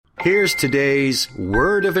Here's today's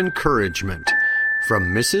word of encouragement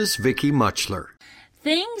from Mrs. Vicky Muchler.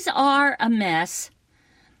 Things are a mess.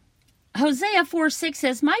 Hosea 4:6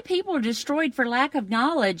 says, "My people are destroyed for lack of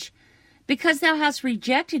knowledge. Because thou hast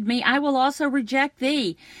rejected me, I will also reject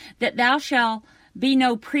thee, that thou shalt be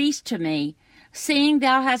no priest to me. Seeing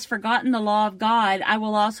thou hast forgotten the law of God, I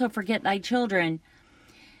will also forget thy children."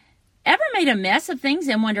 Ever made a mess of things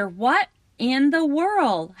and wonder, what in the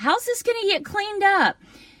world? How's this going to get cleaned up?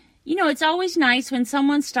 You know, it's always nice when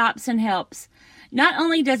someone stops and helps. Not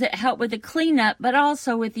only does it help with the cleanup, but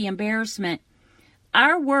also with the embarrassment.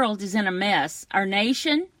 Our world is in a mess. Our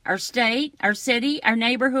nation, our state, our city, our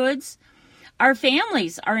neighborhoods, our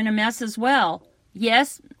families are in a mess as well.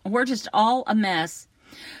 Yes, we're just all a mess.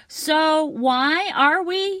 So why are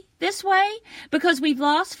we this way? Because we've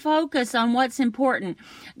lost focus on what's important.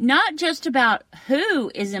 Not just about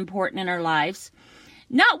who is important in our lives.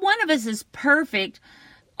 Not one of us is perfect.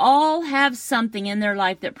 All have something in their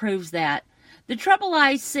life that proves that. The trouble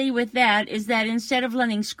I see with that is that instead of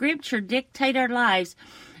letting Scripture dictate our lives,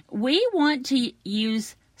 we want to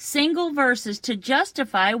use single verses to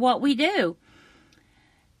justify what we do.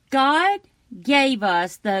 God gave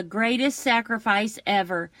us the greatest sacrifice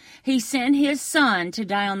ever. He sent His Son to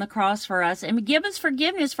die on the cross for us and give us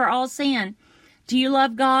forgiveness for all sin. Do you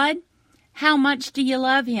love God? How much do you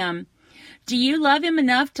love Him? Do you love Him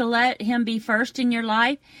enough to let Him be first in your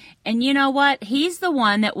life? And you know what? He's the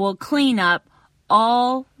one that will clean up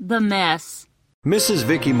all the mess. Mrs.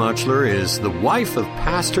 Vicky Muchler is the wife of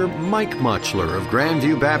Pastor Mike Muchler of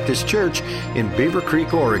Grandview Baptist Church in Beaver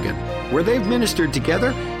Creek, Oregon, where they've ministered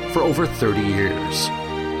together for over 30 years.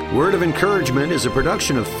 Word of Encouragement is a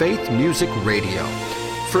production of Faith Music Radio.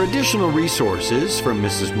 For additional resources from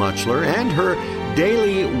Mrs. Muchler and her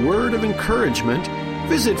daily Word of Encouragement,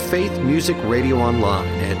 visit Faith Music Radio online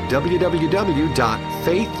at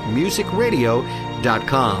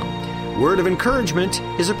www.faithmusicradio.com. Word of Encouragement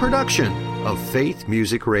is a production of Faith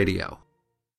Music Radio.